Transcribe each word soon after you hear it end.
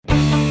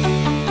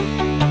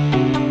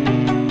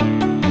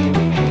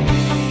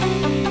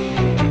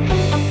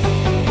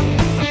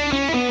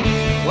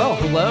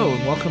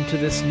to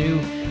this new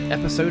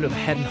episode of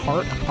Head and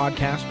Heart, a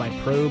podcast by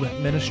Probe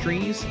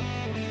Ministries.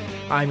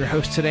 I'm your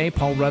host today,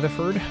 Paul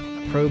Rutherford.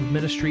 Probe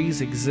Ministries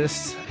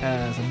exists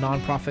as a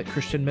nonprofit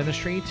Christian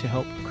ministry to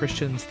help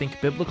Christians think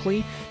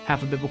biblically,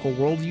 have a biblical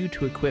worldview,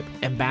 to equip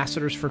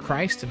ambassadors for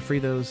Christ and free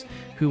those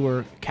who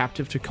are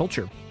captive to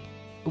culture.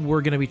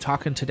 We're going to be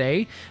talking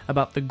today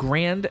about the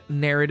grand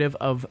narrative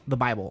of the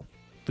Bible.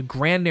 The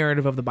grand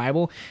narrative of the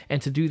Bible.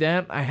 And to do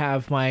that, I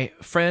have my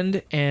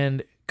friend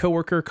and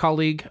coworker,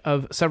 colleague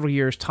of several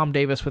years, Tom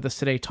Davis, with us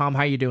today. Tom,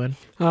 how you doing?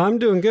 I'm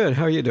doing good.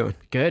 How are you doing?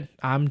 Good.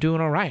 I'm doing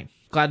all right.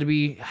 Glad to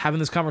be having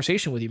this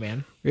conversation with you,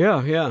 man.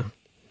 Yeah.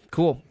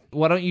 Cool.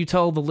 Why don't you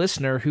tell the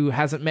listener who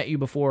hasn't met you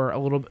before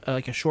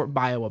a short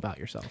bio about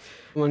yourself?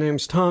 My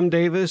name's Tom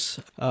Davis.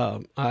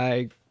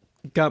 I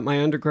got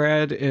my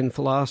undergrad in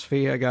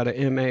philosophy. I got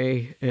an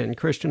MA in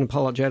Christian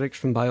apologetics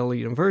from Biola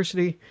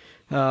University.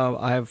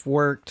 I've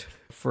worked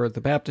for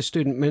the Baptist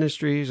Student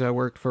Ministries. I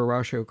worked for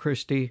Ratio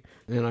Christi,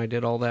 and I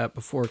did all that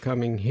before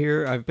coming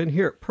here. I've been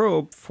here at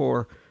Probe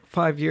for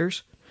 5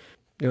 years,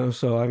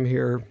 so I'm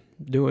here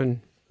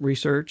doing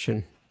research.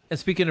 And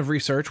speaking of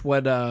research,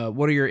 what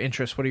are your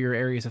interests? What are your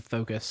areas of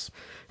focus?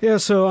 Yeah,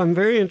 so I'm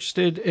very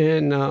interested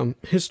in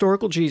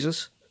historical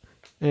Jesus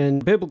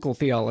and biblical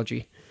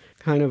theology,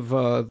 kind of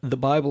the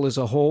Bible as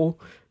a whole,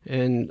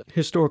 and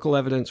historical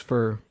evidence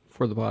for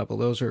the Bible.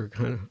 Those are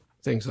kind of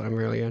things that I'm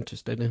really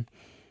interested in.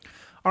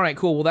 All right,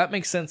 cool. Well, that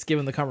makes sense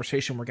given the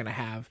conversation we're going to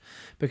have,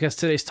 because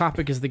today's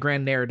topic is the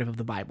grand narrative of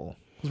the Bible.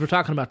 Because we're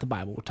talking about the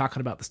Bible. We're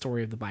talking about the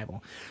story of the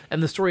Bible.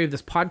 And the story of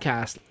this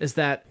podcast is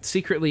that,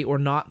 secretly or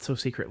not so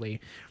secretly,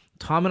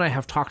 Tom and I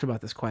have talked about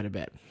this quite a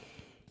bit.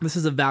 This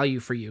is a value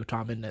for you,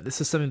 Tom, isn't it?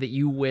 This is something that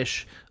you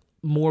wish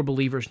more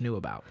believers knew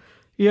about.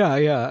 Yeah.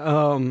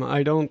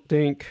 I don't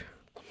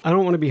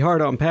want to be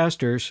hard on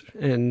pastors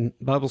and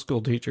Bible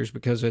school teachers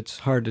because it's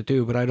hard to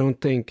do, but I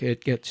don't think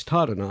it gets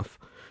taught enough.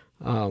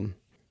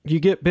 You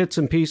get bits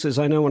and pieces.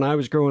 I know when I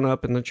was growing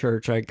up in the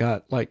church, I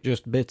got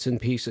just bits and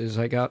pieces.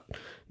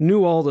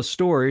 Knew all the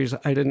stories.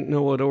 I didn't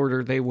know what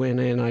order they went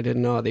in. I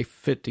didn't know how they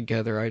fit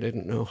together. I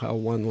didn't know how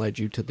one led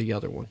you to the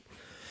other one.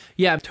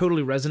 Yeah, I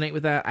totally resonate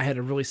with that. I had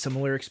a really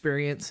similar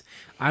experience.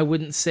 I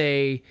wouldn't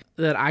say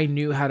that I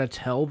knew how to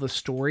tell the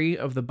story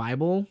of the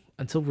Bible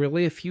until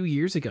really a few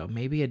years ago,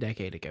 maybe a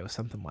decade ago,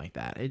 something like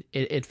that.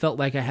 It felt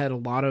like I had a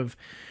lot of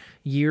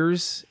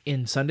years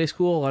in Sunday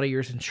school, a lot of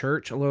years in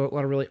church, a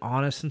lot of really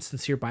honest and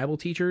sincere Bible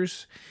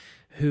teachers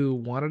who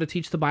wanted to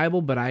teach the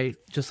Bible, but I,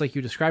 just like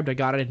you described, I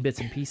got it in bits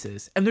and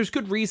pieces. And there's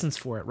good reasons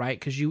for it, right?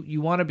 Because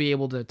you want to be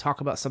able to talk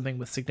about something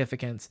with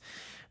significance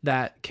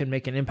that can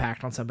make an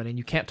impact on somebody, and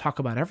you can't talk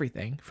about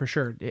everything, for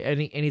sure.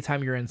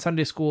 Anytime you're in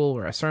Sunday school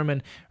or a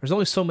sermon, there's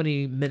only so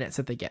many minutes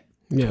that they get.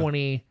 Yeah.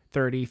 20,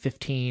 30,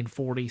 15,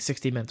 40,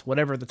 60 minutes,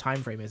 whatever the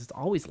time frame is, it's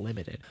always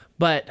limited.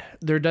 But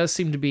there does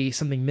seem to be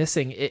something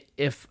missing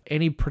if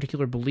any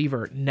particular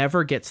believer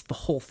never gets the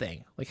whole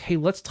thing. Like, hey,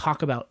 let's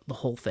talk about the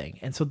whole thing.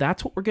 And so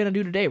that's what we're going to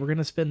do today. We're going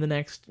to spend the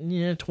next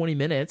 20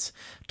 minutes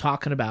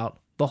talking about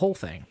the whole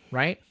thing,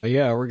 right?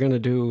 Yeah, we're going to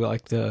do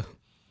the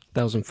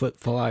 1,000-foot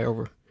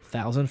flyover.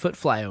 1,000-foot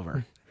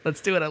flyover.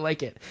 Let's do it. I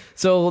like it.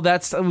 So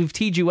we've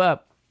teed you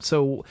up.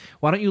 So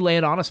why don't you lay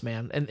it on us,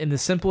 man? And in the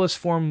simplest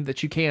form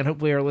that you can.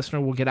 Hopefully our listener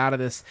will get out of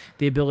this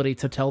the ability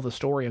to tell the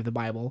story of the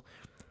Bible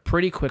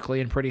pretty quickly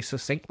and pretty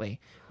succinctly,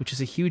 which is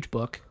a huge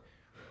book,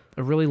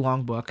 a really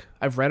long book.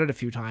 I've read it a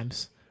few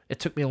times. It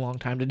took me a long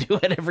time to do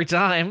it every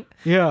time.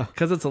 Yeah.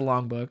 Because it's a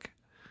long book.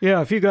 Yeah,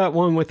 if you got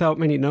one without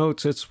many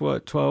notes, it's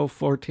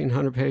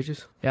 1,400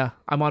 pages? Yeah,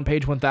 I'm on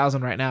page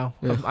 1,000 right now.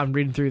 Yeah. I'm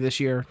reading through this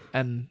year,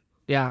 and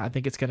yeah, I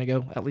think it's going to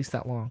go at least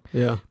that long.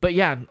 Yeah. But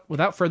yeah,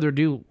 without further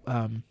ado,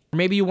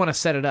 maybe you want to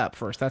set it up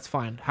first. That's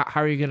fine.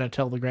 How are you going to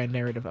tell the grand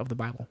narrative of the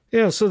Bible?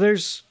 Yeah, so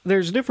there's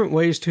different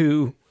ways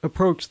to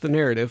approach the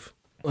narrative,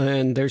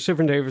 and there's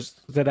different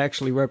ways that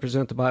actually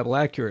represent the Bible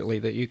accurately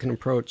that you can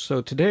approach.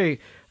 So today,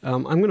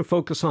 I'm going to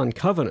focus on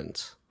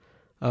covenants.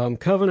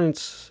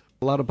 Covenants,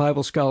 a lot of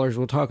Bible scholars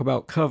will talk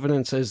about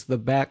covenants as the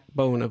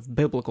backbone of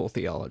biblical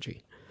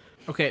theology.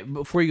 Okay,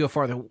 before you go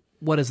farther,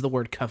 what does the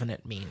word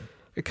covenant mean?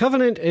 A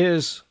covenant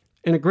is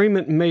an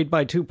agreement made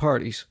by two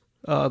parties.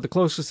 The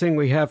closest thing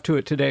we have to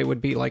it today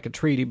would be like a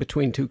treaty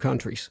between two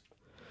countries.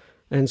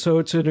 And so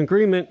it's an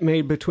agreement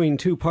made between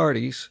two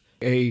parties,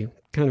 a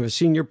kind of a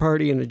senior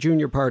party and a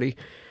junior party.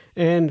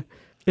 And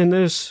in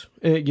this,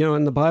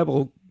 in the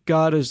Bible,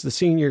 God is the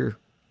senior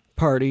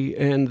party,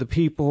 and the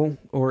people,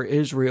 or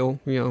Israel,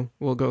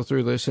 we'll go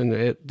through this and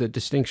the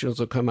distinctions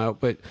will come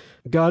out, but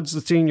God's the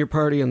senior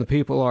party and the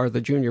people are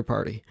the junior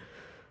party.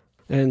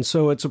 And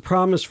so it's a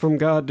promise from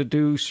God to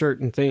do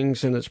certain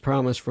things, and it's a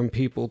promise from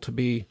people to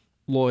be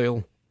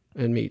loyal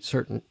and meet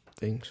certain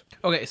things.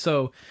 Okay,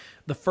 so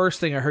the first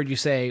thing I heard you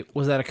say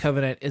was that a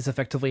covenant is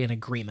effectively an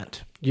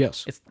agreement.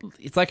 Yes.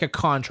 It's like a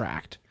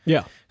contract.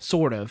 Yeah.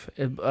 Sort of.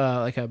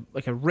 Like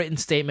a written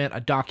statement, a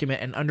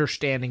document, an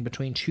understanding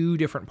between two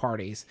different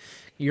parties.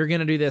 You're going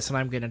to do this and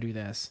I'm going to do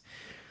this.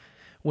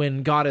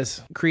 when God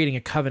is creating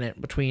a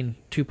covenant between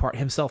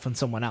himself and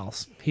someone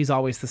else, he's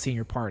always the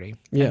senior party.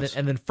 Yes.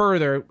 And then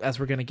further, as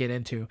we're going to get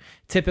into,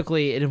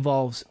 typically it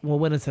involves, well,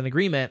 when it's an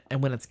agreement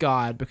and when it's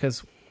God,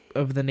 because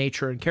of the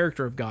nature and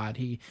character of God,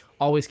 he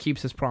always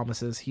keeps his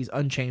promises. He's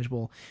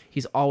unchangeable.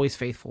 He's always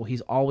faithful.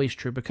 He's always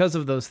true because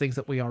of those things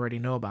that we already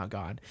know about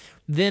God.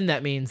 Then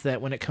that means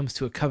that when it comes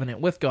to a covenant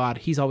with God,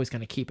 he's always going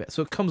to keep it.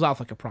 So it comes off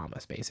like a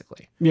promise,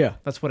 basically. Yeah.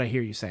 That's what I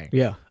hear you saying.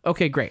 Yeah.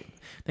 Okay, great.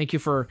 Thank you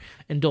for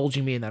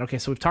indulging me in that. Okay,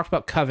 so we've talked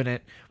about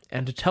covenant,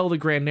 and to tell the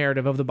grand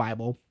narrative of the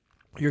Bible,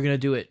 you're going to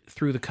do it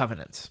through the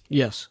covenants.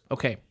 Yes.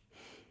 Okay.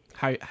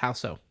 How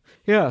so?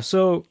 Yeah,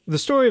 so the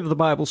story of the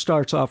Bible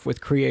starts off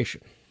with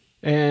creation.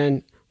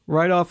 And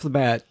right off the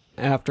bat,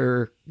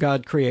 after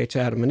God creates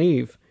Adam and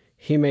Eve,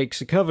 he makes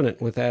a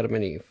covenant with Adam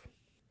and Eve.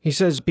 He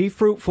says, "Be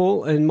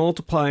fruitful and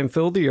multiply and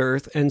fill the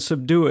earth and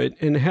subdue it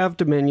and have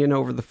dominion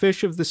over the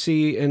fish of the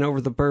sea and over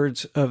the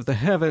birds of the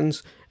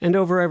heavens and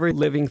over every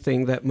living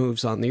thing that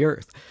moves on the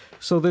earth."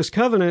 So this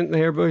covenant,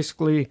 they're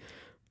basically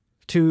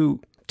to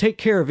take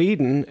care of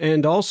Eden,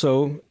 and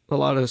also a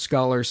lot of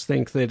scholars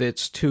think that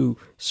it's to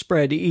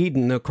spread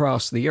Eden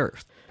across the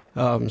earth.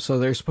 So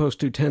they're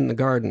supposed to tend the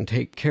garden,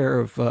 take care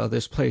of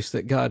this place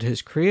that God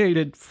has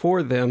created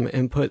for them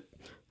and put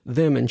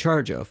them in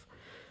charge of.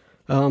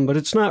 But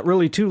it's not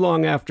really too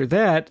long after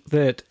that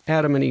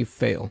Adam and Eve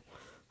fail.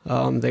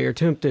 They are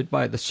tempted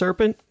by the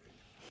serpent.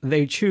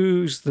 They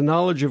choose the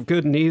knowledge of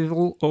good and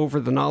evil over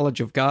the knowledge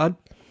of God,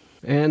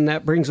 and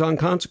that brings on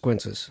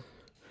consequences.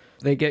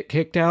 They get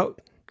kicked out,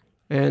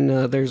 and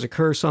there's a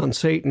curse on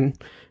Satan.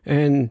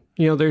 And,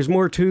 there's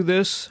more to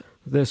this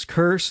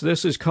curse.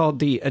 This is called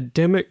the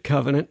Adamic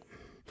covenant.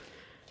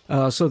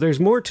 So there's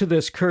more to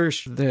this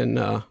curse than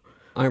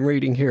I'm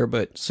reading here,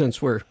 but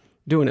since we're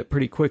doing it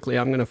pretty quickly,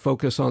 I'm going to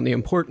focus on the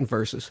important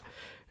verses.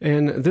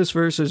 And this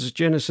verse is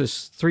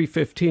Genesis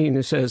 3:15.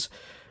 It says,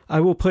 "I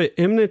will put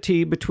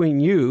enmity between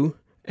you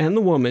and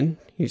the woman,"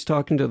 he's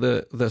talking to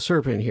the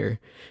serpent here,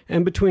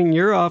 "and between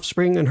your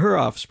offspring and her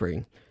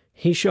offspring.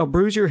 He shall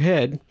bruise your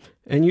head,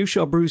 and you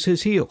shall bruise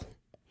his heel."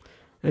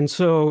 And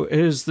so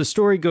as the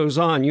story goes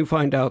on, you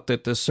find out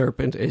that the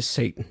serpent is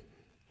Satan.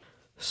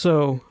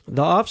 So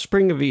the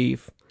offspring of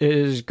Eve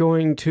is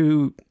going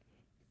to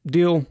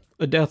deal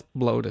a death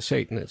blow to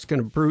Satan. It's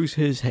going to bruise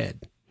his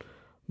head.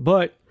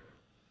 But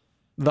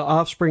the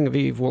offspring of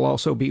Eve will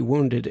also be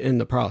wounded in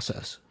the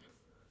process.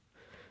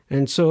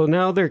 And so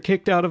now they're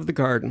kicked out of the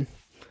garden.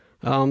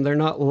 They're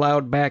not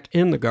allowed back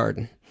in the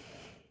garden.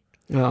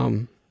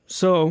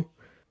 So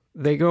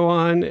they go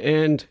on,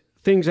 and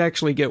things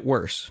actually get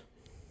worse.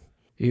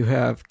 You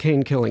have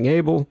Cain killing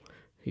Abel.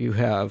 You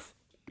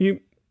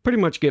pretty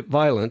much get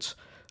violence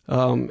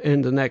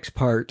in the next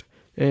part,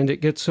 and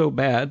it gets so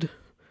bad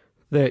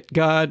that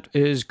God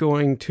is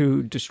going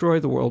to destroy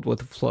the world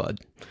with a flood.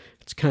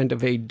 It's kind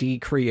of a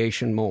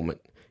decreation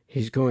moment.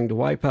 He's going to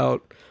wipe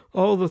out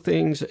all the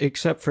things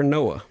except for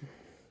Noah.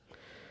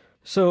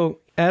 So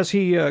as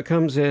he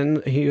comes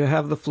in, you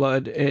have the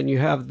flood, and you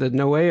have the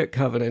Noahic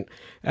covenant.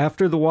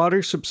 After the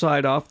waters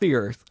subside off the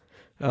earth,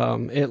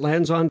 it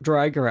lands on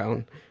dry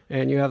ground,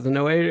 and you have the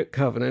Noahic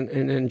covenant.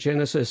 And in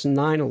Genesis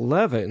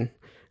 9:11,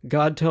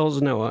 God tells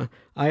Noah,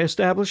 "I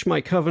establish my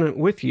covenant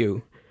with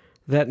you,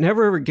 that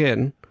never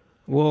again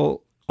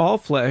will all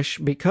flesh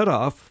be cut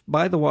off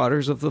by the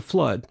waters of the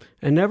flood,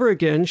 and never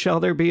again shall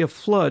there be a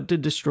flood to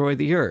destroy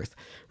the earth."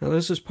 Now,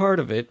 this is part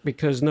of it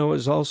because Noah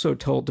is also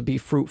told to be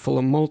fruitful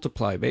and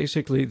multiply.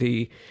 Basically,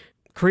 the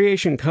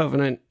creation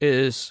covenant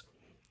is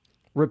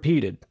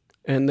repeated,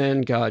 and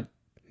then God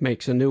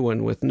makes a new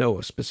one with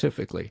Noah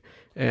specifically.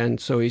 And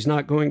so he's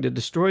not going to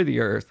destroy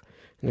the earth,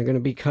 and they're going to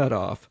be cut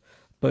off.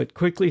 But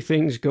quickly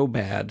things go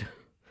bad.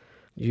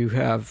 You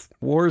have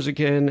wars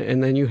again,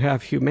 and then you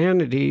have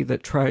humanity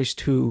that tries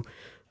to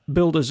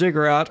build a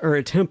ziggurat or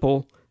a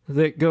temple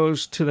that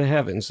goes to the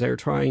heavens. They're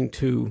trying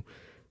to,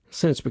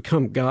 since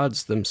become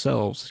gods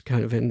themselves,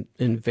 kind of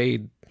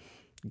invade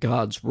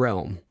God's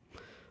realm.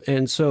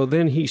 And so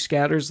then he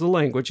scatters the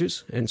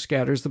languages and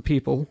scatters the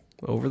people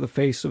over the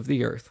face of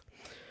the earth.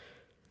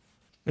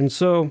 And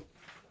so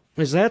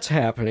as that's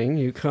happening,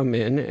 you come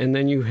in, and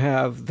then you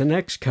have the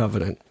next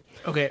covenant.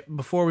 Okay,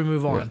 before we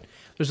move on,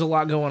 there's a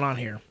lot going on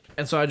here.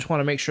 And so I just want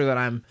to make sure that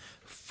I'm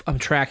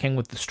tracking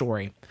with the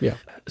story. Yeah.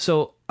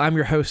 So I'm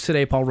your host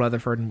today, Paul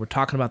Rutherford, and we're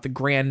talking about the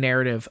grand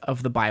narrative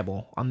of the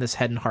Bible on this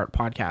Head and Heart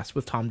podcast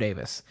with Tom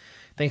Davis.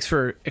 Thanks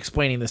for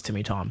explaining this to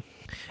me, Tom.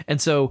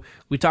 And so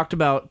we talked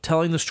about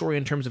telling the story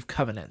in terms of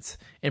covenants,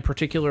 in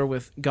particular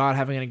with God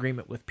having an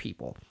agreement with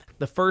people.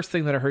 The first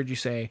thing that I heard you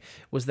say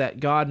was that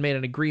God made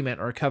an agreement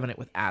or a covenant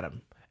with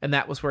Adam. And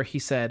that was where he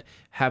said,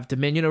 "Have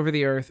dominion over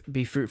the earth,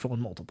 be fruitful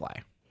and multiply."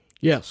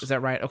 Yes. Is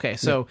that right? Okay,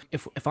 so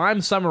if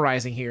I'm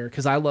summarizing here,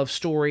 because I love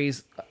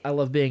stories, I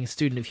love being a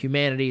student of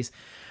humanities,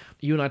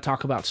 you and I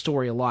talk about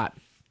story a lot.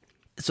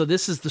 So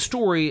this is the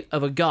story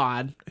of a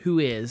God who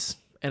is,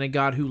 and a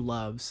God who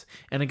loves,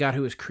 and a God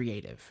who is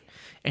creative.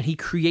 And he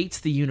creates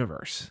the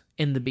universe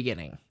in the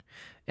beginning.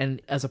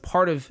 And as a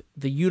part of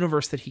the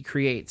universe that he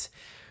creates,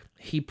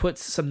 he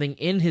puts something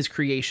in his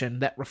creation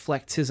that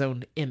reflects his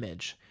own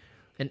image,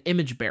 an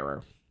image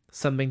bearer,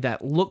 something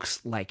that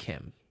looks like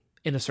him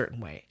in a certain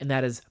way, and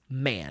that is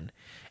man.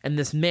 And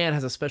this man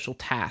has a special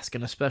task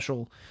and a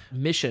special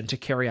mission to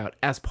carry out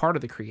as part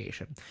of the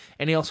creation.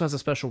 And he also has a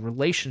special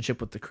relationship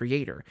with the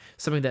creator,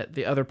 something that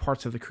the other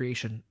parts of the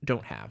creation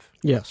don't have.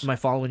 Yes. Am I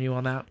following you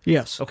on that?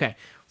 Yes. Okay.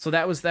 So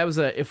that was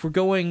a, if we're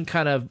going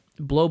kind of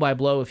blow by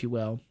blow, if you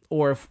will,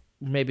 or if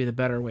maybe the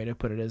better way to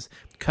put it is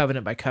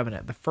covenant by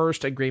covenant. The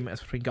first agreement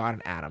is between God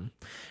and Adam.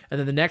 And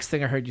then the next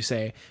thing I heard you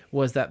say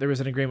was that there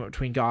was an agreement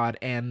between God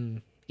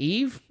and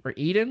Eve or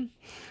Eden.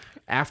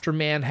 After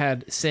man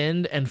had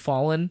sinned and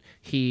fallen,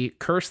 he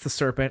cursed the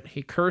serpent,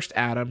 he cursed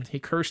Adam, he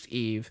cursed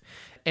Eve,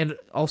 and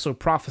also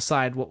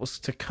prophesied what was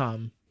to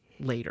come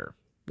later,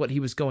 what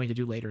he was going to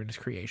do later in his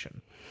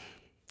creation.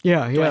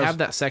 Yeah. Do I have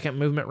that second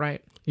movement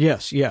right?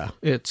 Yes. Yeah.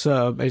 It's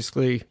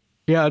basically,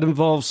 it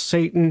involves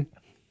Satan,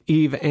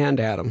 Eve, and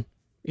Adam.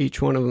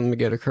 Each one of them to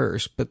get a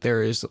curse, but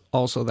there is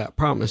also that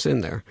promise in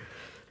there.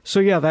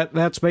 So yeah,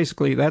 that's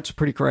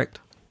pretty correct.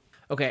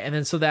 Okay, and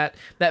then so that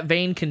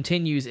vein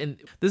continues, and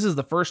this is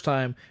the first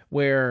time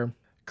where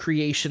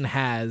creation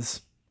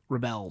has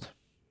rebelled.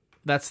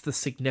 That's the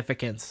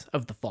significance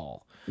of the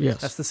fall.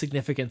 Yes. That's the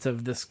significance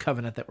of this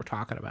covenant that we're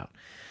talking about.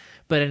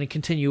 But in a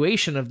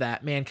continuation of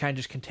that, mankind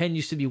just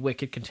continues to be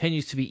wicked,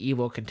 continues to be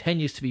evil,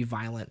 continues to be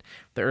violent.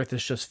 The earth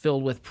is just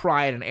filled with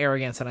pride and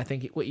arrogance, and I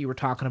think what you were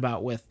talking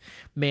about with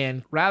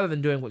man, rather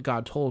than doing what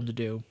God told him to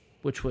do,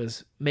 which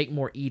was make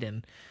more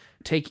Eden,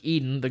 take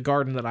Eden, the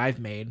garden that I've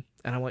made,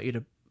 and I want you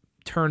to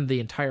turn the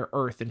entire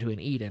earth into an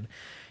Eden.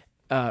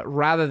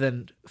 Rather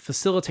than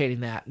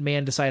facilitating that,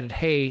 man decided,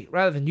 hey,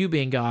 rather than you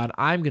being God,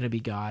 I'm going to be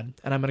God,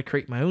 and I'm going to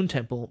create my own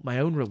temple, my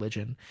own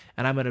religion,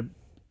 and I'm going to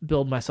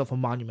build myself a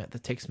monument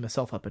that takes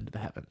myself up into the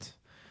heavens.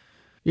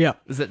 Yeah.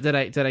 Did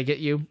I get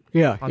you?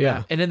 Yeah, on yeah.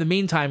 that? And in the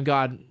meantime,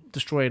 God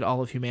destroyed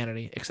all of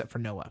humanity except for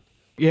Noah.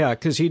 Yeah,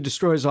 because he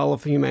destroys all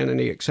of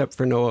humanity except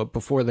for Noah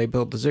before they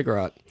build the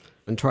ziggurat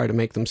and try to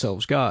make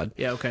themselves God.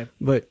 Yeah, okay.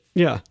 But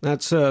yeah,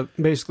 that's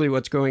basically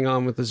what's going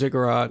on with the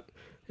ziggurat.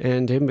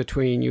 And in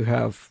between, you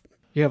have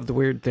the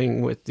weird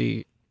thing with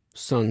the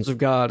sons of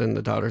God and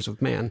the daughters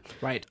of man.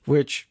 Right.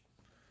 Which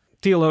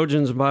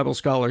theologians and Bible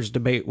scholars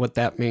debate what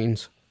that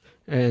means.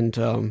 And,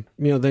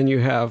 then you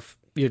have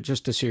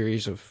just a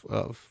series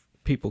of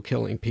people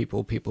killing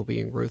people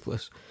being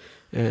ruthless.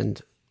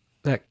 And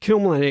that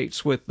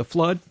culminates with the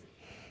flood.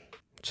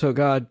 So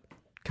God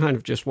kind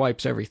of just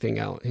wipes everything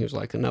out. He was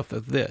like, enough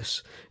of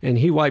this. And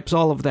he wipes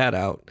all of that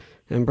out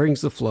and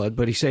brings the flood,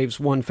 but he saves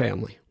one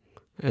family.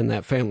 And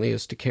that family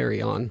is to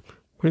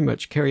pretty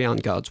much carry on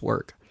God's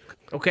work.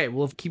 Okay,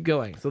 we'll keep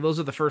going. So those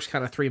are the first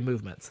kind of three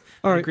movements.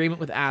 All An right.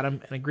 agreement with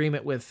Adam, an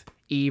agreement with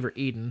Eve or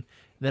Eden,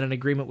 then an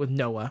agreement with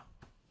Noah.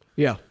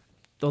 Yeah.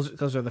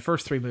 Those are the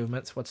first three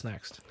movements. What's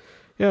next?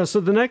 Yeah, so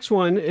the next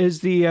one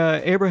is the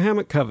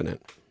Abrahamic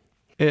covenant.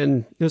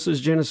 And this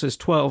is Genesis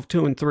 12,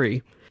 2 and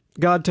 3.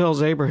 God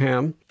tells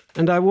Abraham,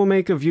 "And I will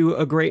make of you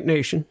a great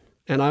nation,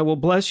 and I will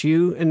bless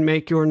you and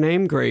make your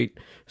name great,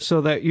 so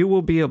that you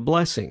will be a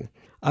blessing.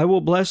 I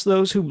will bless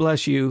those who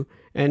bless you,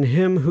 and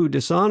him who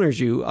dishonors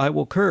you I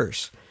will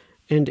curse.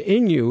 And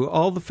in you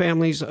all the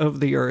families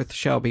of the earth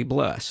shall be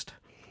blessed."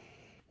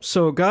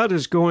 So God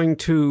is going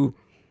to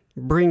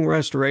bring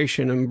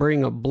restoration and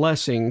bring a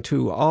blessing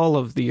to all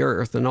of the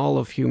earth and all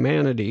of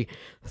humanity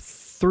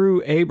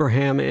through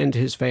Abraham and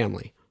his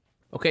family.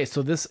 Okay,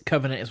 so this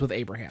covenant is with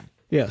Abraham.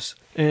 Yes,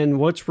 and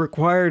what's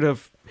required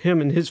of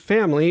him and his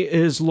family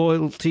is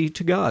loyalty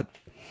to God.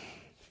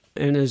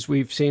 And as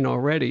we've seen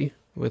already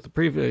with the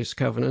previous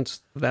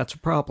covenants, that's a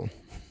problem.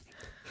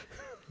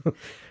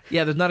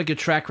 Yeah, there's not a good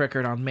track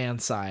record on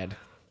man's side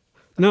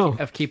No.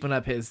 of keeping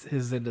up his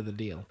end of the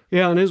deal.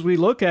 Yeah, and as we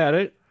look at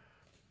it,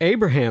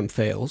 Abraham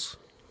fails,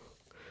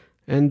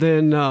 and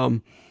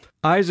then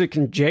Isaac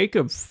and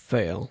Jacob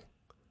fail.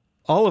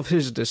 All of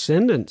his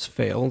descendants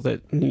fail,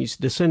 these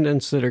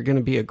descendants that are going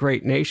to be a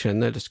great nation,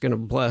 that is going to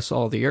bless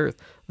all the earth,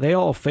 they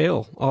all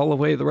fail all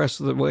the rest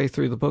of the way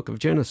through the book of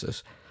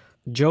Genesis.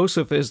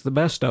 Joseph is the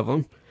best of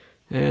them,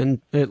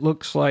 and it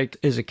looks like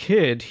as a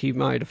kid he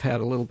might have had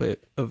a little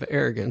bit of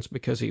arrogance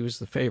because he was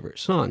the favorite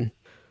son,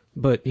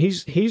 but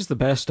he's the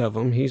best of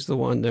them. He's the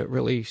one that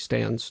really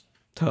stands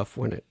tough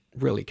when it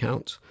really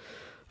counts.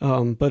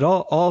 But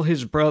all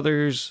his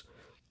brothers,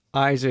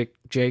 Isaac,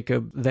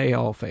 Jacob, they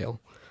all fail.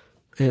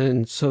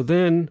 And so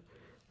then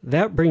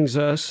that brings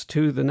us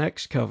to the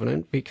next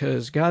covenant,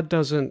 because God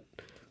doesn't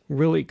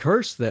really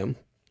curse them,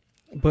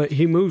 but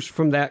he moves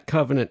from that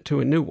covenant to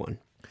a new one.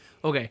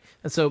 Okay,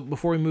 and so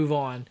before we move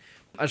on,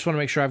 I just want to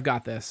make sure I've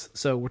got this.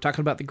 So we're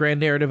talking about the grand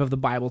narrative of the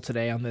Bible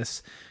today on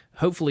this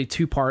hopefully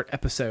 2-part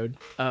episode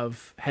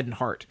of Head and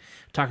Heart,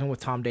 talking with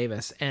Tom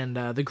Davis. And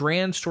the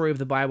grand story of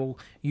the Bible,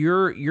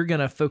 you're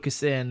going to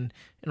focus in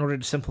order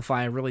to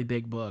simplify a really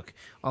big book,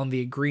 on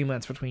the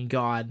agreements between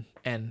God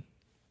and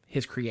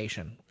his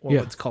creation, or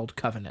what's called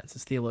covenants,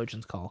 as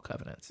theologians call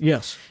covenants.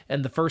 Yes.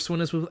 And the first one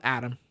is with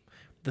Adam.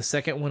 The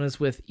second one is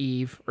with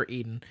Eve or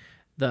Eden.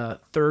 The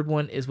third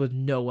one is with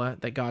Noah,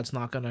 that God's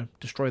not going to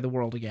destroy the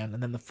world again.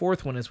 And then the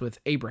fourth one is with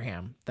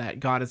Abraham, that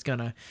God is going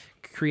to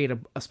create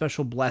a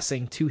special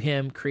blessing to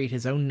him, create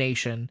his own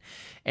nation,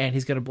 and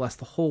he's going to bless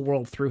the whole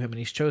world through him. And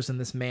he's chosen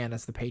this man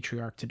as the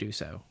patriarch to do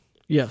so.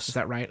 Yes. Is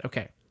that right?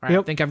 Okay. All right.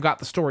 Yep. I think I've got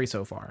the story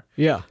so far.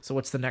 Yeah. So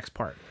what's the next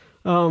part?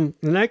 The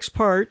next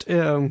part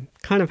kind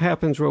of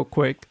happens real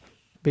quick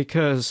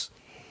because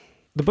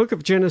the book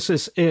of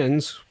Genesis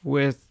ends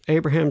with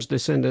Abraham's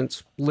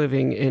descendants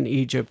living in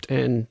Egypt,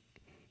 and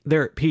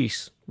they're at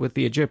peace with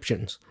the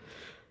Egyptians.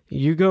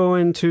 You go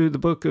into the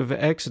book of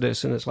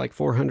Exodus, and it's like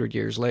 400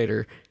 years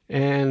later,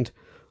 and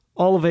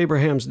all of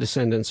Abraham's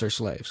descendants are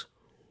slaves.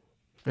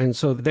 And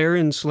so they're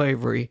in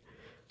slavery,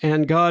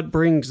 and God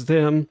brings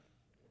them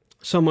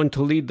someone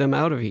to lead them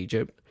out of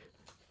Egypt,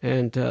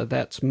 and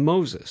that's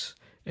Moses.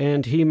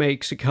 And he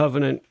makes a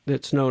covenant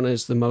that's known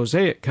as the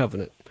Mosaic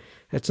covenant.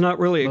 It's not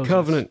really a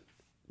covenant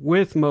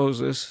with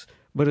Moses,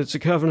 but it's a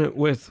covenant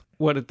with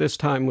what at this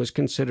time was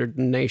considered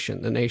the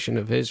nation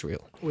of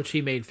Israel. Which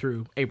he made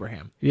through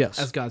Abraham. Yes.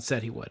 As God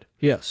said he would.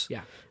 Yes.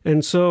 Yeah.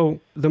 And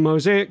so the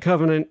Mosaic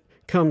covenant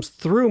comes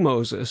through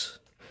Moses,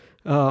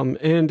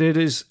 and it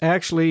is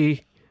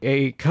actually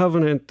a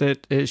covenant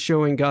that is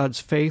showing God's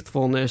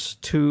faithfulness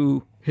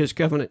to his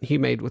covenant he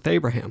made with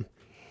Abraham.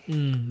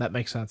 That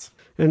makes sense.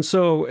 And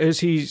so as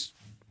he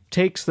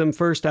takes them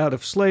first out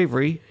of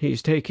slavery,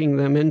 he's taking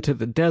them into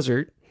the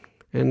desert,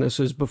 and this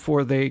is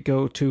before they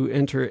go to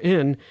enter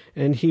in,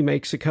 and he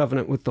makes a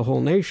covenant with the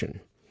whole nation.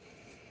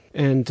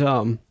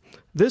 And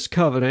this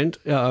covenant,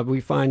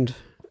 we find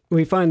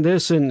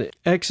this in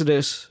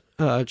Exodus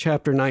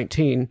chapter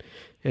 19,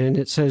 and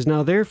it says,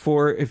 "Now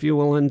therefore, if you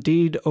will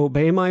indeed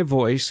obey my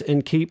voice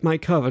and keep my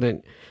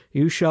covenant,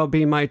 you shall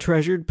be my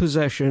treasured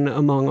possession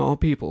among all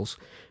peoples.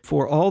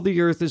 For all the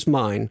earth is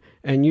mine,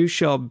 and you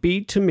shall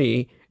be to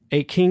me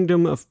a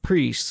kingdom of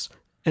priests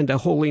and a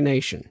holy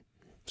nation."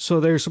 So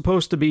they're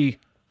supposed to be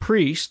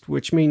priests,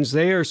 which means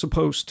they are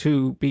supposed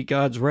to be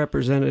God's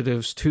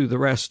representatives to the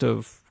rest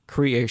of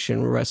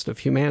creation, the rest of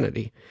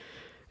humanity.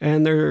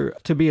 And they're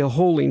to be a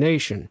holy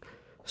nation.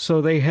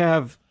 So they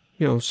have,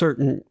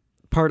 certain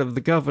part of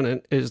the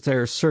covenant is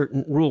there are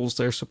certain rules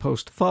they're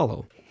supposed to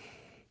follow.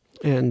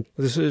 And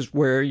this is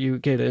where you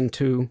get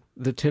into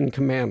the Ten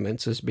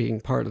Commandments as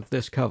being part of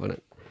this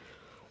covenant.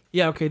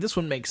 Yeah, okay, this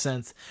one makes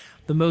sense.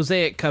 The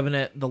Mosaic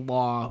covenant, the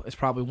law, is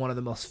probably one of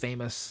the most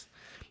famous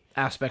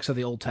aspects of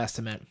the Old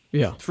Testament.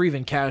 Yeah. For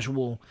even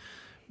casual,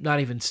 not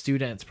even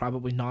students,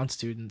 probably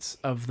non-students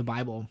of the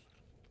Bible,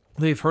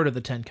 they've heard of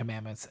the Ten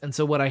Commandments. And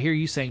so what I hear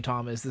you saying,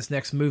 Tom, is this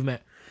next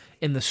movement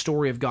in the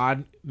story of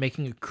God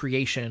making a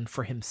creation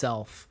for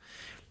himself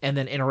and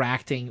then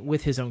interacting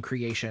with his own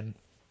creation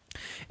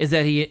is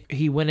that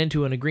he went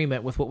into an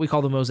agreement with what we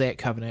call the Mosaic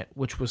covenant,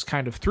 which was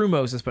kind of through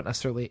Moses, but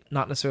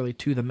not necessarily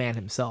to the man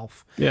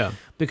himself. Yeah.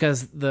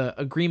 Because the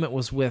agreement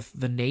was with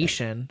the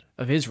nation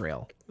of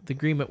Israel. The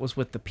agreement was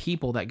with the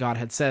people that God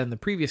had said in the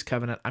previous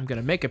covenant, I'm going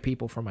to make a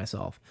people for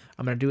myself.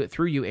 I'm going to do it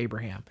through you,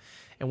 Abraham.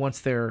 And once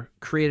they're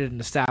created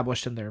and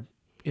established and they're,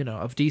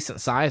 of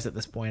decent size at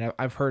this point,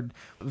 I've heard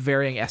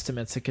varying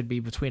estimates. It could be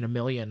between 1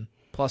 million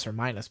plus or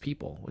minus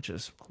people, which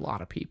is a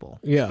lot of people,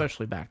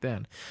 especially back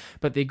then.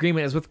 But the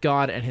agreement is with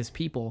God and his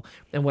people.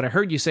 And what I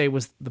heard you say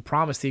was the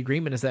promise, the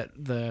agreement is that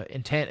the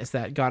intent is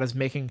that God is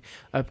making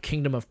a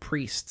kingdom of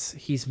priests.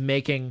 He's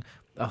making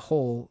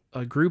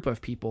a group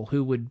of people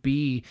who would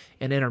be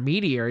an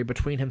intermediary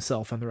between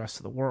himself and the rest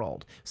of the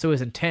world. So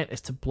his intent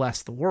is to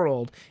bless the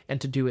world and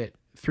to do it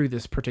through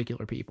this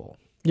particular people.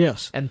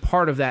 Yes. And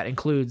part of that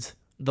includes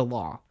the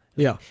law.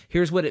 Yeah.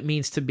 Here's what it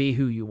means to be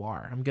who you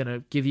are. I'm going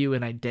to give you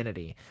an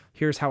identity.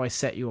 Here's how I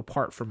set you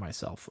apart from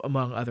myself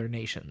among other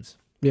nations.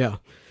 Yeah.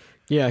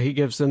 Yeah, he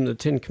gives them the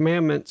Ten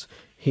Commandments.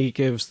 He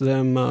gives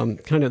them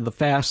kind of the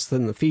fasts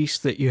and the feasts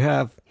that you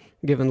have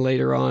given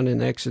later on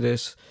in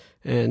Exodus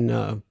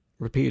and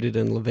repeated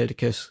in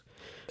Leviticus.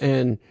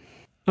 And,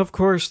 of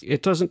course,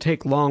 it doesn't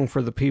take long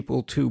for the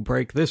people to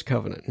break this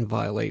covenant and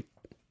violate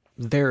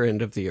their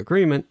end of the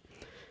agreement,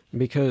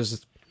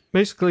 because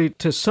basically,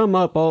 to sum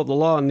up all the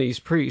law in these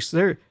priests,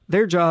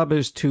 their job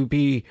is to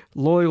be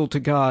loyal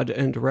to God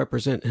and to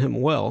represent him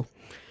well.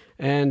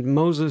 And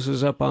Moses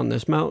is up on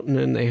this mountain,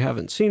 and they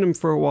haven't seen him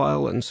for a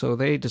while, and so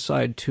they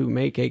decide to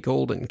make a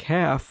golden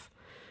calf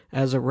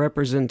as a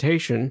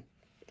representation,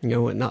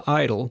 an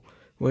idol,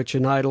 which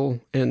an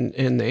idol in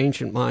the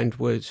ancient mind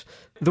was,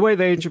 the way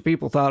the ancient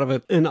people thought of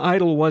it, an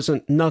idol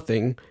wasn't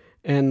nothing,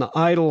 and the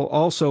idol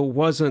also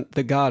wasn't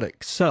the God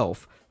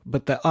itself,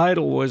 but the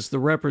idol was the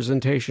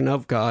representation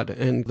of God,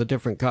 and the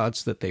different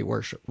gods that they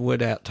worship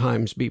would at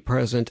times be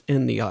present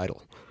in the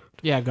idol.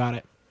 Yeah, got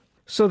it.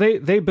 So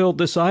they build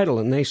this idol,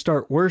 and they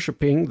start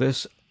worshiping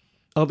this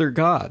other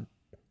god,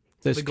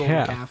 this The golden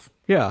calf. calf.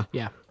 Yeah.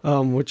 Yeah.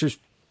 Which is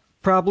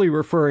probably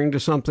referring to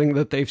something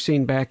that they've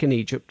seen back in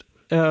Egypt.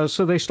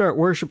 So they start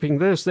worshiping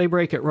this. They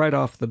break it right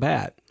off the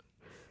bat.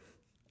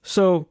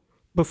 So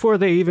before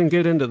they even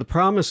get into the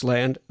promised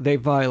land, they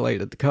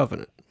violated the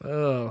covenant.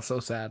 Oh, so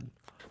sad.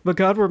 But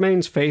God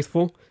remains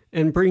faithful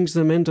and brings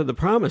them into the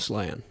promised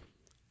land.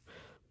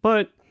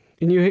 But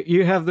and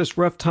you have this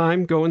rough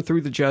time going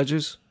through the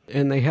judges,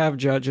 and they have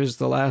judges.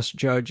 The last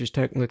judge is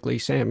technically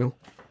Samuel.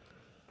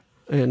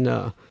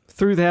 And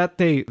through that,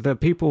 the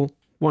people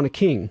want a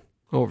king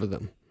over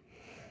them.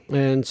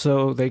 And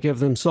so they give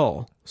them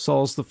Saul.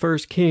 Saul's the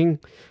first king.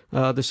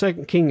 The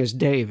second king is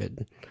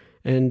David.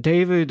 And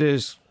David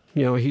is,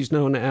 he's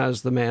known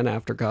as the man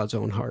after God's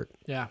own heart.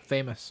 Yeah,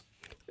 famous.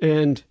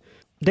 And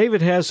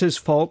David has his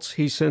faults.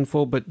 He's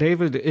sinful, but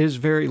David is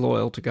very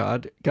loyal to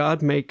God.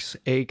 God makes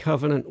a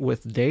covenant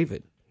with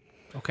David.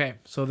 Okay,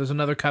 so there's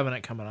another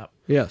covenant coming up.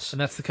 Yes.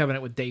 And that's the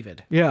covenant with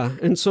David. Yeah,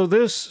 and so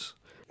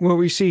what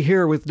we see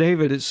here with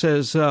David, it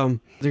says,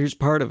 there's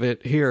part of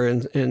it here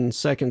in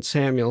 2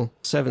 Samuel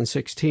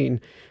 7:16,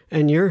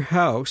 "And your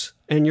house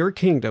and your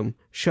kingdom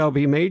shall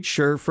be made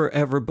sure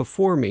forever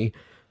before me.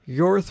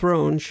 Your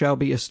throne shall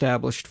be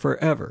established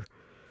forever."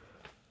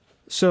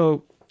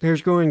 So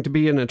there's going to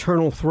be an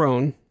eternal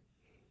throne,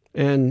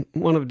 and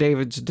one of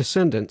David's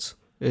descendants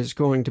is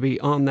going to be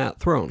on that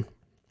throne.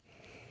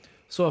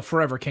 So a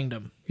forever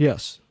kingdom.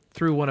 Yes.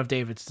 Through one of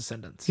David's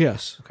descendants.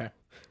 Yes. Okay.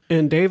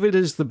 And David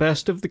is the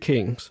best of the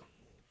kings.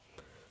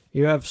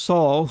 You have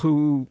Saul,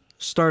 who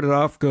started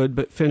off good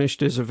but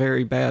finished as a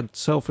very bad,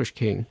 selfish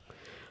king.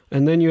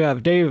 And then you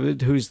have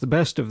David, who's the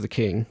best of the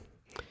king.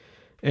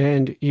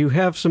 And you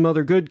have some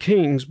other good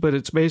kings, but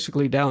it's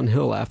basically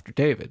downhill after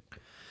David.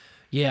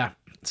 Yeah.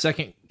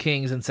 Second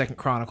Kings and Second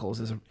Chronicles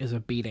is a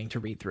beating to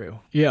read through.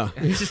 Yeah.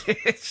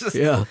 It's just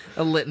a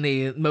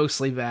litany,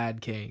 mostly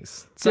bad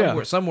kings.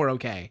 Some were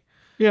okay.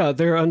 Yeah,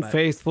 they're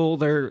unfaithful.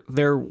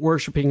 They're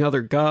worshiping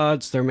other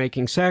gods. They're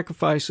making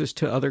sacrifices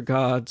to other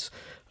gods.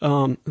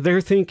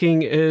 Their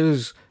thinking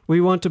is, we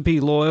want to be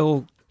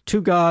loyal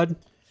to God.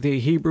 The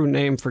Hebrew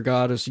name for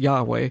God is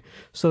Yahweh.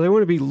 So they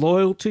want to be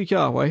loyal to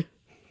Yahweh,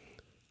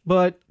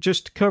 but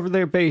just to cover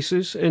their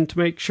bases and to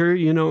make sure,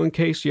 in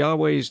case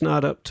Yahweh is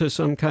not up to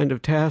some kind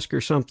of task or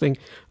something,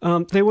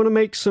 they want to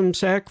make some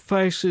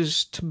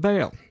sacrifices to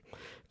Baal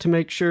to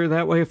make sure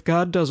that way if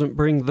God doesn't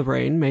bring the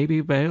rain,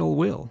 maybe Baal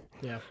will.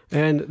 Yeah.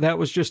 And that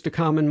was just a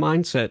common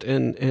mindset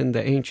in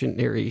the ancient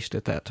Near East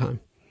at that time.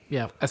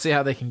 Yeah, I see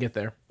how they can get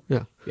there.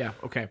 Yeah. Yeah,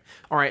 okay.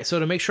 All right, so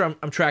to make sure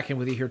I'm tracking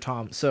with you here,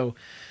 Tom, so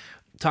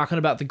talking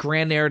about the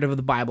grand narrative of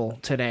the Bible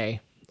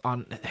today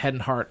on Head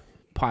and Heart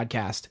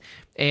podcast,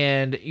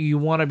 and you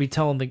want to be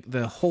telling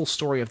the whole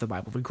story of the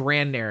Bible, the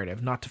grand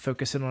narrative, not to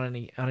focus in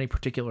on any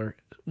particular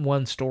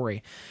one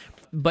story.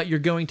 But you're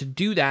going to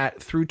do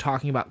that through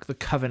talking about the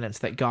covenants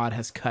that God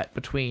has cut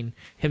between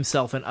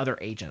himself and other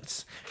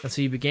agents. And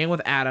so you began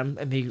with Adam,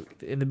 and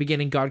in the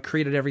beginning, God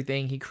created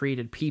everything. He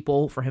created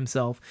people for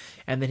himself,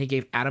 and then he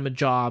gave Adam a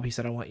job. He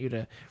said, I want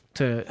you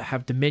to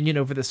have dominion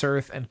over this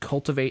earth and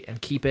cultivate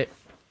and keep it.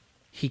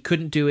 He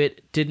couldn't do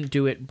it, didn't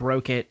do it,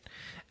 broke it.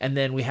 And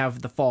then we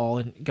have the fall,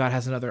 and God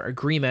has another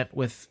agreement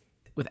with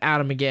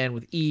Adam again,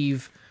 with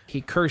Eve.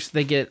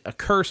 They get a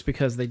curse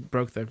because they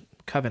broke the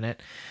covenant,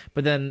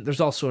 but then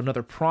there's also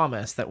another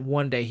promise that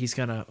one day he's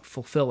going to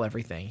fulfill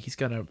everything.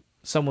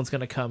 Someone's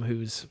going to come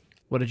who's,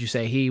 what did you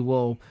say? He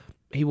will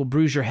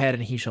bruise your head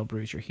and he shall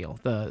bruise your heel.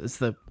 It's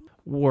the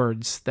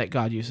words that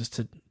God uses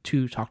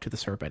to talk to the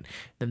serpent.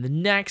 Then the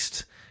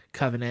next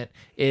covenant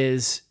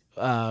is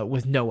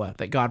with Noah,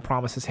 that God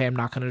promises, hey, I'm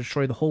not going to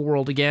destroy the whole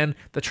world again.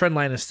 The trend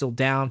line is still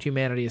down.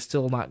 Humanity is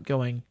still not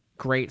going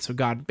great. So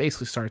God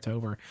basically starts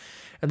over.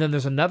 And then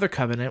there's another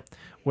covenant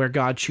where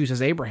God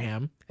chooses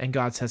Abraham, and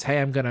God says, hey,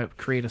 I'm going to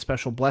create a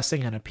special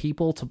blessing and a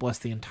people to bless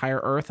the entire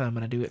earth, and I'm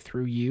going to do it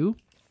through you.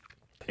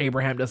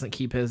 Abraham doesn't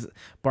keep his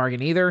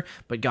bargain either,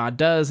 but God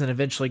does, and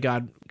eventually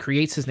God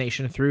creates his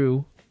nation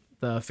through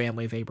the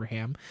family of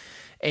Abraham.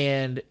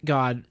 And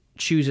God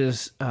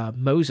chooses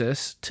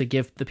Moses to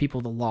give the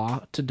people the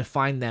law, to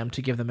define them,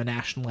 to give them a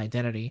national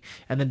identity,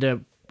 and then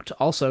to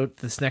also,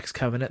 this next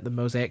covenant, the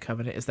Mosaic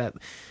covenant, is that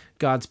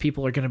God's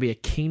people are going to be a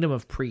kingdom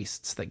of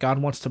priests, that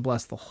God wants to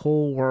bless the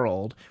whole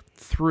world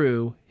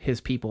through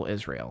his people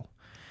Israel.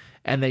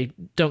 And they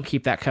don't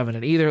keep that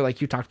covenant either. Like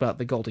you talked about,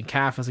 the golden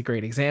calf is a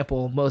great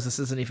example. Moses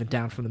isn't even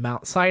down from the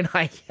Mount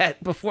Sinai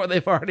yet before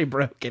they've already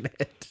broken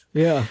it.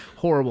 Yeah.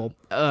 Horrible.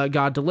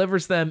 God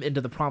delivers them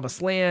into the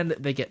promised land.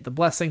 They get the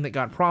blessing that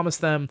God promised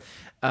them.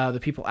 The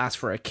people ask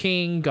for a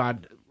king.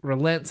 God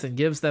relents and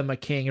gives them a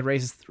king and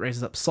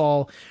raises up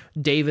Saul.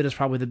 David is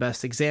probably the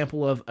best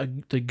example of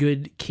the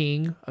good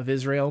king of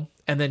Israel.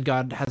 And then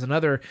God has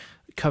another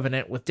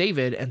covenant with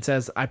David and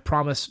says, I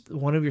promise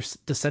one of your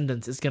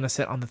descendants is going to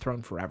sit on the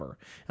throne forever.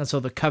 And so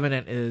the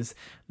covenant is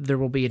there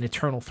will be an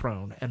eternal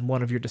throne and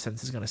one of your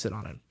descendants is going to sit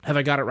on it. Have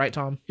I got it right,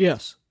 Tom?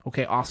 Yes.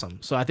 Okay, awesome.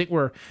 So I think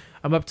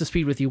I'm up to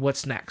speed with you.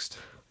 What's next?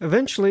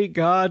 Eventually,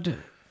 God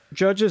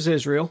judges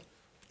Israel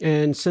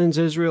and sends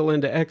Israel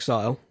into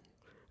exile.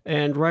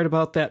 And right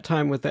about that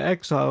time with the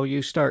exile,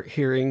 you start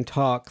hearing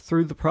talk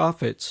through the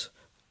prophets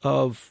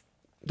of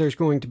there's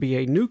going to be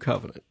a new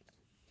covenant.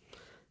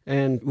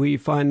 And we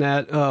find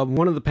that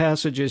one of the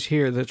passages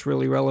here that's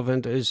really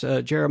relevant is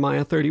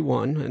Jeremiah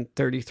 31 and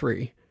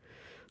 33.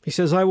 He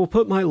says, I will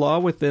put my law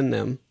within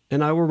them,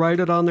 and I will write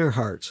it on their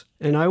hearts,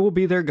 and I will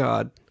be their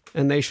God,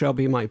 and they shall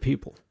be my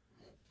people.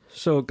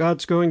 So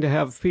God's going to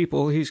have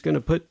people, he's going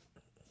to put,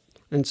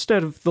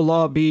 instead of the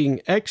law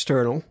being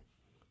external,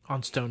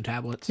 On stone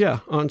tablets. yeah,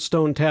 on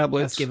stone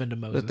tablets That's given to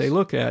Moses. that they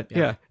look at,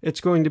 yeah, it's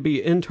going to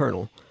be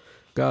internal.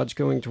 God's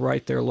going to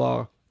write their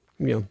law,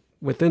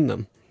 within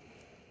them.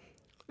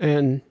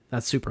 And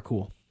That's super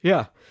cool.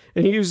 yeah,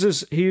 and he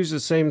uses the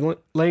same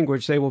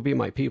language, they will be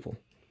my people.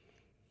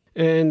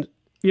 And,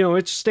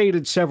 it's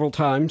stated several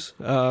times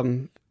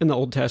in the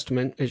Old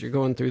Testament, as you're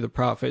going through the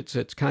prophets,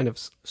 it's kind of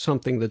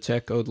something that's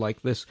echoed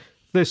like this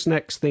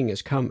next thing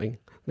is coming.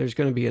 There's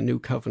going to be a new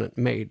covenant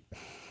made.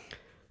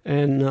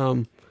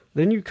 And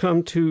then you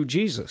come to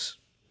Jesus,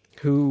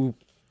 who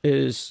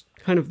is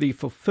kind of the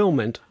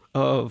fulfillment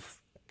of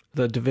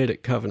the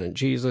Davidic covenant.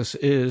 Jesus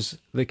is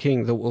the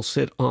king that will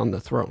sit on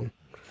the throne,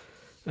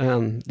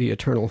 the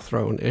eternal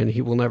throne, and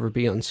he will never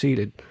be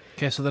unseated.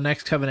 Okay, so the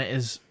next covenant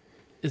is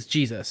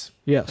Jesus.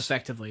 Yes.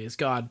 Effectively, is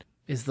God,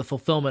 is the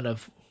fulfillment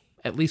of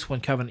at least one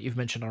covenant you've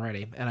mentioned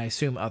already, and I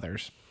assume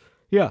others.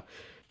 Yeah,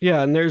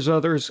 and there's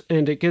others,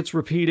 and it gets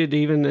repeated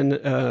even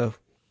in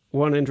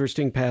one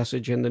interesting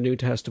passage in the New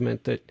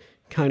Testament that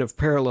kind of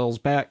parallels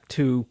back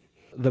to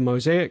the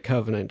Mosaic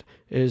covenant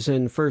is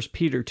in 1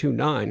 Peter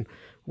 2:9,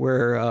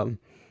 where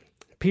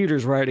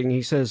Peter's writing,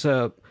 he says,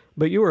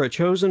 "But you are a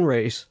chosen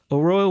race, a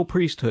royal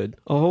priesthood,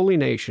 a holy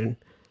nation,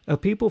 a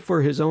people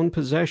for his own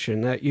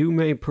possession, that you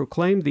may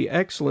proclaim the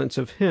excellence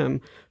of him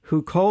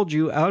who called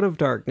you out of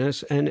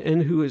darkness and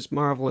into his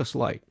marvelous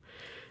light."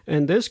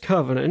 And this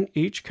covenant,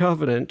 each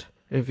covenant,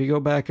 if you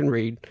go back and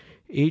read,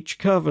 each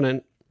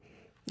covenant,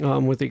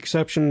 with the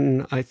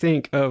exception, I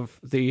think, of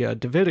the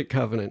Davidic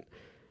covenant,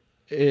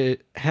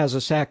 it has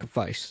a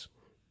sacrifice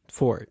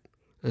for it,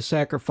 a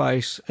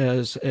sacrifice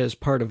as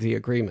part of the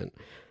agreement.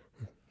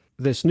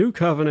 This new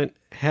covenant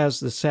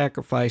has the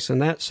sacrifice,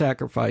 and that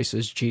sacrifice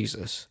is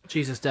Jesus.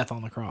 Jesus' death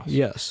on the cross.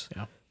 Yes.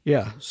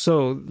 Yeah.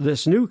 So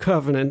this new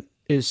covenant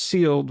is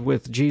sealed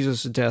with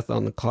Jesus' death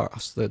on the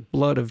cross. The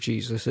blood of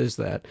Jesus is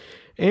that.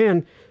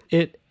 And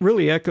it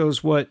really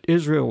echoes what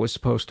Israel was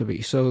supposed to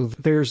be. So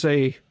there's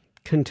a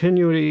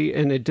continuity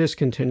and a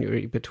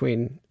discontinuity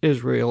between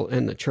Israel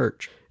and the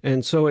church.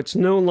 And so it's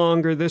no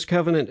longer, this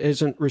covenant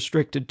isn't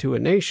restricted to a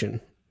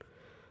nation,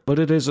 but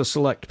it is a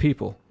select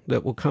people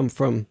that will come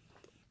from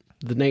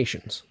the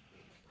nations.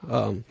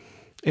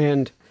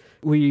 And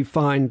we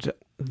find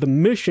the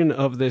mission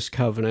of this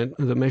covenant,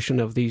 the mission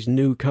of these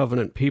new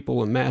covenant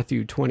people in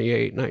Matthew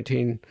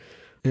 28:19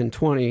 and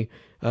 20,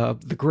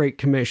 the Great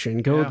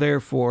Commission. Go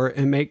therefore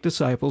and make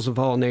disciples of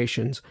all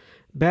nations,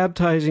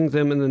 baptizing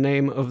them in the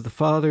name of the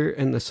Father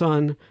and the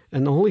Son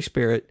and the Holy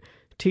Spirit,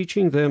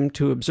 teaching them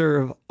to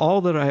observe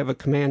all that I have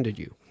commanded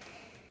you.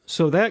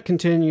 So that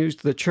continues.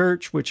 The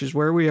church, which is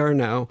where we are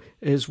now,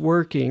 is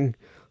working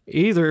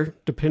either,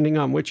 depending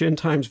on which end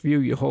times view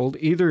you hold,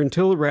 either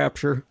until the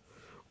rapture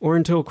or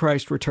until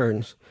Christ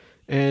returns.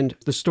 And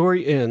the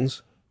story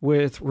ends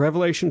with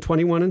Revelation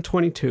 21 and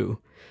 22,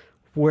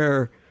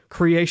 where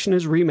creation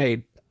is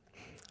remade.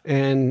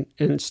 And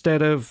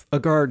instead of a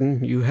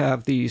garden, you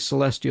have the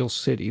celestial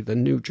city, the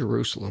New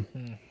Jerusalem.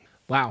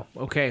 Wow.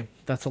 Okay.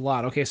 That's a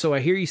lot. Okay. So I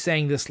hear you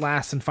saying this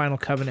last and final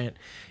covenant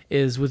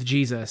is with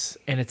Jesus,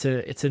 and it's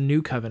a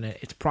new covenant.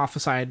 It's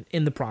prophesied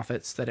in the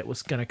prophets that it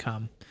was going to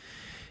come.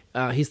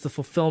 He's the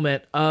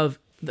fulfillment of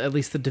at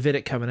least the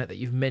Davidic covenant that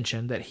you've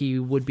mentioned, that he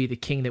would be the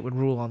king that would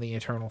rule on the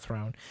eternal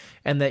throne.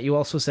 And that you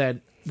also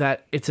said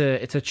that it's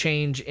a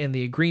change in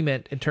the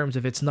agreement in terms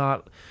of it's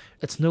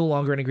no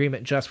longer an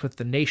agreement just with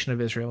the nation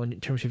of Israel in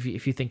terms of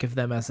if you think of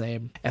them as a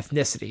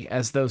ethnicity,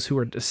 as those who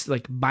are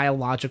like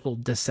biological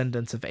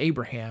descendants of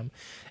Abraham,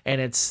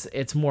 and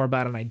it's more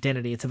about an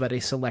identity. It's about a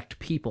select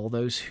people,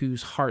 those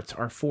whose hearts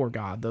are for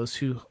God, those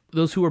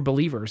who are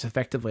believers,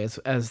 effectively,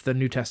 as the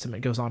New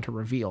Testament goes on to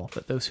reveal,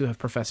 that those who have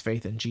professed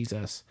faith in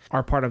Jesus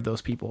are part of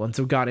those people. And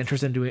so God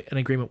enters into an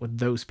agreement with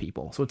those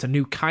people. So it's a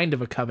new kind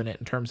of a covenant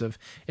in terms of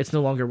it's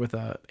no longer with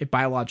a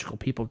biological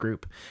people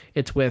group.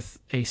 It's with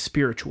a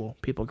spiritual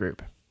people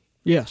group.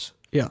 Yes.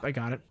 Yeah. I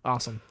got it.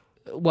 Awesome.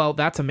 Well,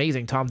 that's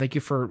amazing, Tom. Thank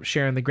you for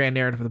sharing the grand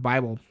narrative of the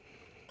Bible.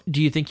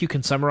 Do you think you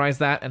can summarize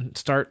that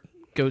and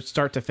go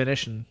start to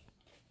finish and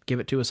give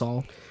it to us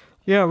all?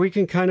 Yeah, we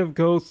can kind of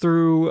go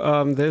through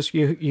this.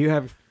 You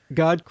have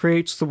God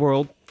creates the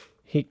world.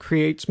 He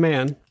creates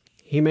man.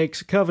 He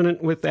makes a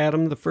covenant with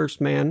Adam, the first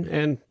man,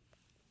 and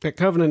that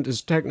covenant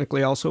is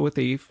technically also with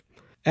Eve.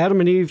 Adam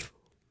and Eve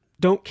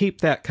don't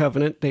keep that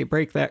covenant. They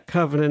break that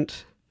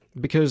covenant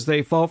because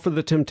they fall for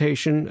the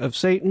temptation of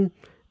Satan,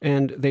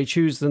 and they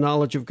choose the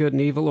knowledge of good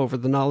and evil over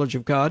the knowledge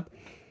of God.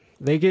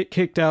 They get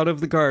kicked out of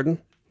the garden,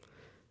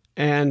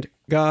 and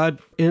God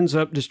ends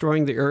up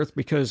destroying the earth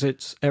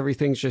because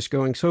everything's just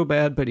going so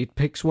bad, but he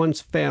picks one's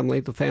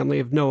family, the family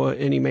of Noah,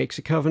 and he makes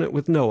a covenant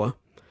with Noah.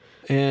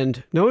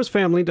 And Noah's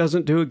family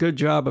doesn't do a good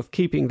job of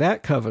keeping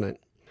that covenant.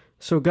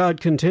 So God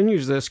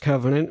continues this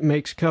covenant,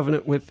 makes a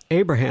covenant with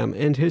Abraham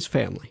and his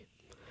family.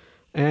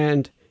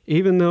 And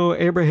even though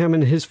Abraham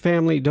and his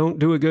family don't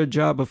do a good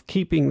job of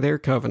keeping their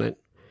covenant,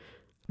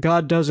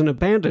 God doesn't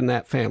abandon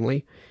that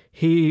family.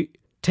 He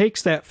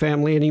takes that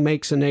family and he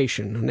makes a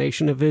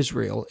nation of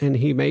Israel, and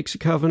he makes a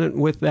covenant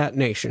with that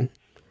nation.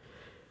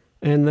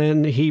 And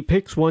then he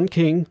picks one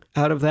king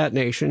out of that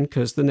nation,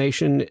 because the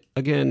nation,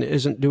 again,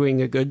 isn't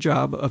doing a good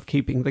job of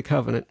keeping the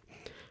covenant.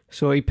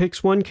 So he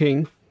picks one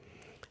king,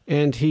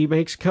 and he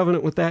makes a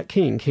covenant with that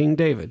king, King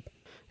David.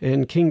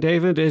 And King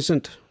David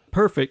isn't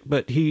perfect,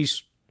 but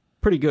he's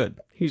pretty good.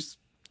 He's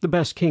the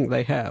best king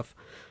they have.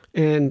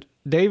 And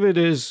David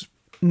is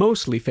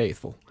mostly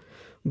faithful.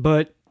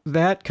 But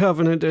that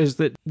covenant is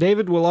that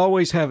David will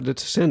always have a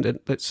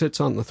descendant that sits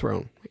on the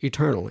throne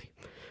eternally.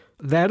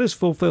 That is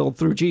fulfilled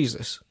through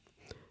Jesus.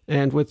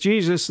 And with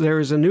Jesus, there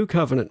is a new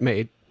covenant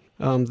made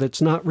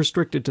that's not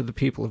restricted to the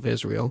people of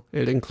Israel.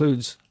 It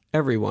includes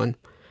everyone.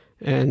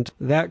 And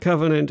that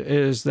covenant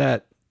is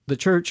that the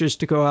church is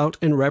to go out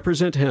and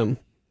represent him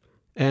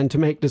and to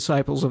make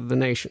disciples of the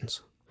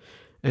nations.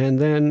 And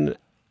then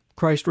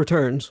Christ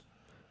returns,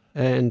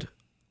 and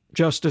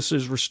justice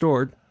is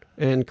restored,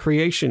 and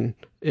creation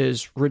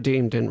is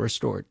redeemed and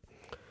restored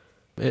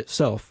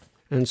itself.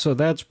 And so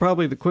that's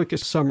probably the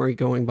quickest summary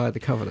going by the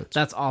covenants.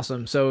 That's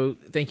awesome. So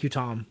thank you,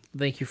 Tom.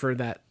 Thank you for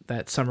that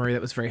summary.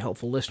 That was very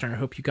helpful. Listener, I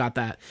hope you got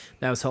that.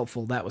 That was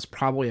helpful. That was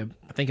probably,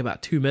 I think,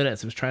 about 2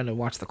 minutes. I was trying to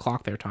watch the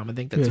clock there, Tom. I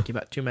think that took you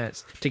about 2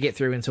 minutes to get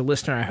through. And so,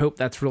 listener, I hope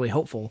that's really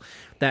helpful,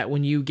 that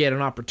when you get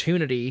an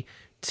opportunity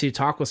to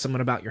talk with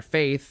someone about your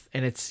faith,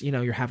 and it's,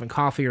 you're having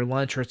coffee or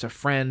lunch, or it's a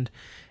friend,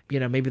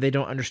 maybe they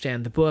don't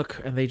understand the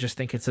book and they just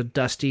think it's a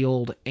dusty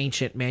old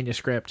ancient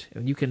manuscript,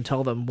 and you can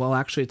tell them, well,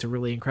 actually, it's a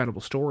really incredible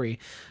story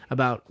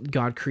about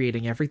God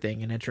creating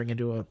everything and entering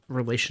into a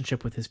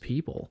relationship with his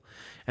people.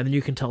 And then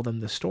you can tell them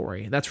the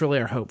story. That's really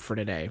our hope for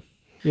today.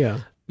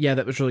 Yeah. Yeah,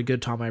 that was really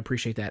good, Tom. I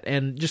appreciate that.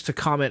 And just to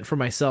comment for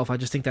myself, I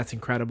just think that's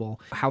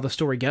incredible how the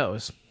story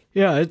goes.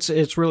 Yeah,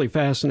 it's really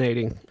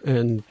fascinating,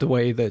 and the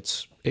way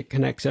it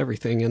connects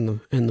everything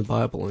in the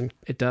Bible, and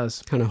it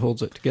does, kind of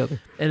holds it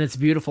together. And it's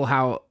beautiful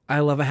how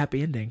I love a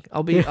happy ending.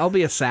 I'll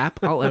be a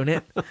sap. I'll own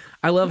it.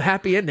 I love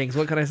happy endings.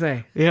 What can I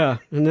say? Yeah,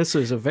 and this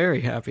is a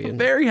very happy ending.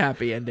 Very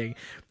happy ending.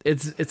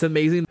 It's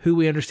amazing who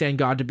we understand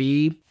God to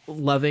be,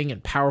 loving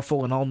and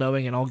powerful and all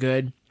knowing and all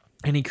good.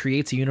 And he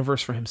creates a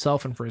universe for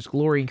himself and for his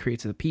glory, and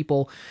creates a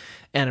people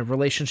and a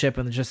relationship,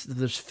 and they're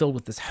just filled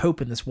with this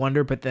hope and this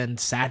wonder, but then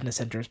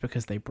sadness enters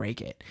because they break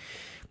it.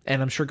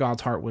 And I'm sure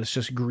God's heart was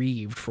just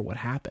grieved for what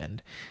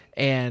happened,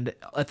 and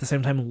at the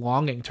same time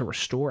longing to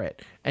restore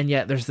it. And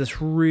yet there's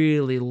this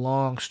really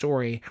long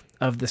story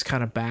of this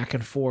kind of back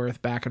and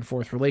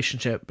forth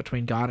relationship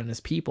between God and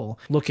his people,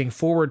 looking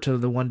forward to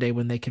the one day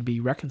when they can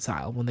be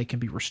reconciled, when they can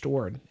be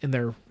restored in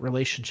their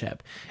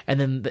relationship. And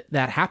then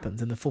that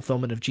happens in the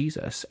fulfillment of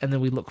Jesus. And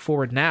then we look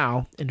forward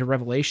now into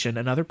Revelation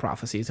and other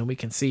prophecies, and we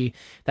can see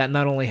that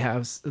not only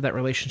has that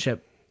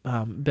relationship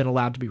been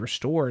allowed to be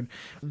restored,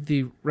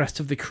 the rest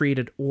of the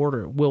created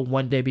order will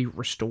one day be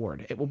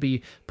restored. It will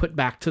be put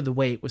back to the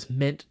way it was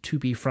meant to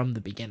be from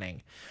the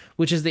beginning,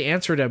 which is the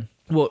answer to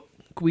what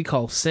we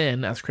call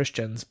sin as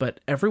Christians.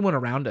 But everyone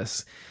around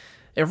us,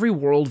 every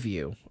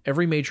worldview,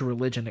 every major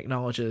religion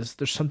acknowledges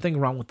there's something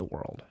wrong with the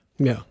world.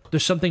 Yeah.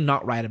 There's something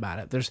not right about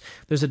it.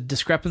 There's a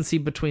discrepancy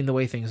between the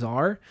way things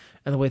are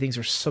and the way things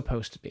are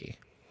supposed to be.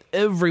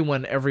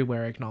 Everyone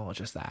everywhere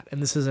acknowledges that.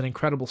 And this is an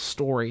incredible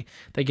story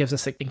that gives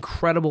us an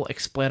incredible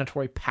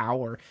explanatory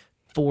power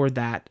for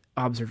that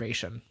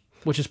observation,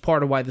 which is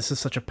part of why this is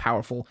such a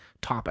powerful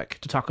topic,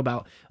 to talk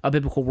about a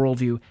biblical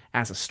worldview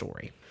as a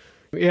story.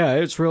 Yeah,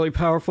 it's really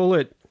powerful.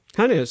 It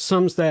kind of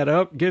sums that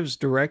up, gives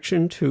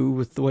direction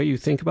to the way you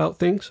think about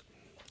things,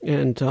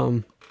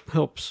 and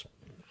helps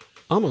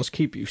almost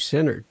keep you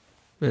centered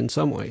in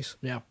some ways.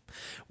 Yeah.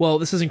 Well,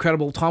 this is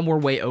incredible. Tom, we're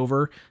way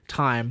over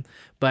time,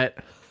 but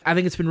I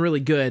think it's been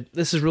really good.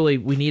 This is really,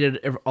 we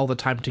needed all the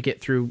time to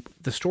get through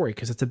the story,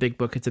 because it's a big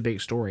book, it's a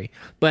big story.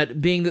 But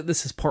being that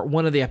this is part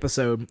one of the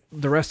episode,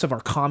 the rest of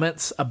our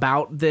comments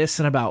about this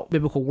and about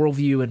biblical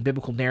worldview and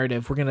biblical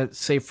narrative, we're going to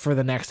save for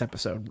the next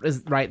episode.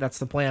 Right? That's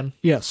the plan?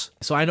 Yes.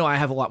 So I know I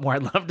have a lot more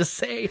I'd love to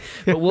say,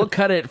 but we'll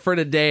cut it for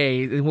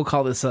today, and we'll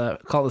call this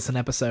an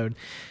episode.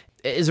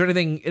 Is there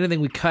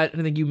anything we cut,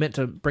 anything you meant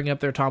to bring up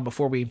there, Tom,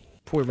 before we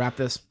wrap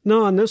this?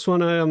 No, on this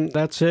one,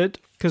 that's it,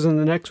 because in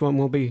the next one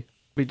we'll be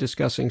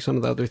discussing some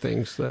of the other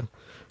things, the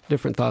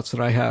different thoughts that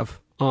I have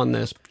on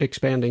this,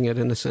 expanding it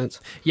in a sense.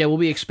 Yeah, we'll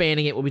be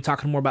expanding it. We'll be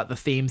talking more about the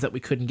themes that we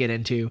couldn't get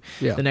into.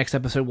 Yeah. The next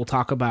episode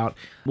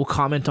we'll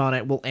comment on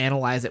it, we'll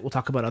analyze it, we'll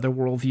talk about other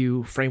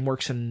worldview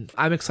frameworks, and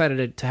I'm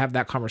excited to have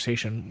that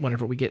conversation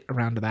whenever we get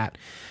around to that.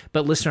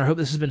 But listener, I hope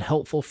this has been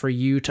helpful for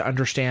you to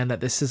understand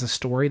that this is a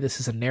story, this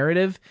is a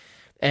narrative,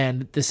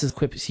 and this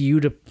equips you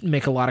to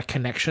make a lot of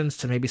connections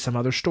to maybe some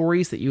other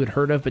stories that you had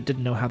heard of but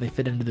didn't know how they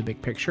fit into the big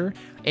picture,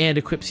 and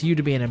equips you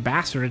to be an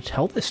ambassador to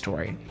tell this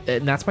story.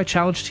 And that's my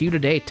challenge to you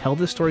today. Tell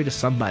this story to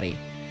somebody.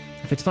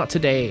 If it's not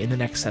today, in the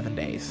next 7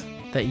 days.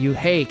 That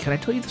hey, can I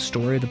tell you the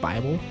story of the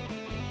Bible?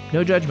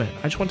 No judgment.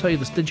 I just want to tell you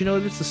this. Did you know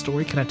this is the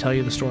story? Can I tell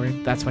you the story?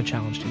 That's my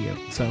challenge to you.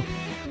 So,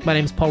 my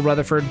name is Paul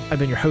Rutherford. I've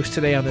been your host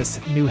today on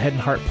this new Head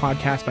and Heart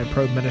podcast by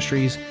Probe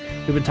Ministries.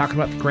 We've been talking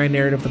about the grand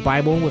narrative of the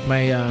Bible with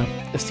my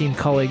esteemed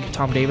colleague,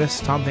 Tom Davis.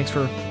 Tom, thanks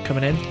for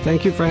coming in.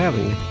 Thank you for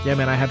having me. Yeah,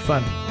 man, I had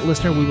fun.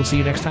 Listener, we will see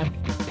you next time.